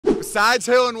Besides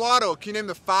Hill and Waddle, can you name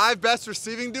the 5 best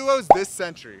receiving duos this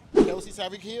century? Kelce,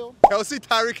 Tyreek Hill. Kelce,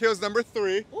 Tyreek Hill's number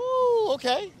 3. Ooh,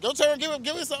 okay. Go turn, give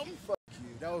me something. Fuck you.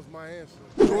 That was my answer.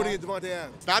 Jordy and Devontae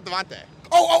Adams. It's not Devontae.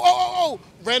 Oh.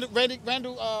 Randall,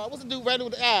 what's the dude, Randall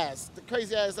with the ass? The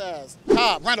crazy ass.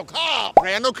 Cobb, Randall Cobb.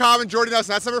 Randall Cobb and Jordy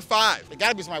Nelson, that's number 5. It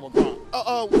gotta be somebody with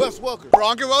Gronk. Wes Welker.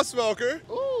 Gronk and Wes Welker.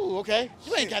 Ooh, okay.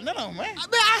 You ain't got none of them, man.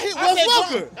 I hit Wes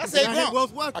Welker. I said I hit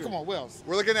Gronk. Wes Welker. Oh, come on, Wells.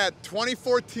 We're looking at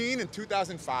 2014 and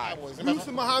 2005.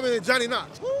 Yusuf Muhammad and Johnny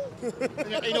Knox.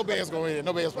 Ain't no Bears going in.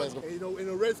 No Bears players going. Ain't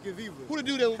no Redskins either. Who the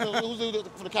dude who's the dude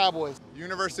for the Cowboys?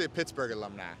 University of Pittsburgh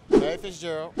alumni. Larry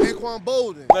Fitzgerald. Anquan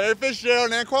Bolden. Larry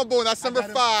Fitzgerald and Anquan Boone, that's number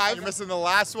 5. You're missing the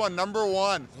last one, number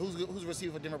 1. Who's the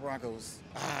receiver for Denver Broncos?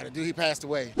 The dude, he passed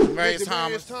away. Demarius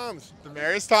Thomas.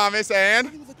 Demaryius Thomas and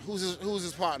Who's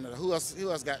his partner? Who else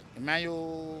got?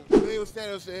 Emmanuel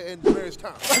Sanders and Demarius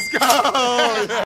Thomas. let's go.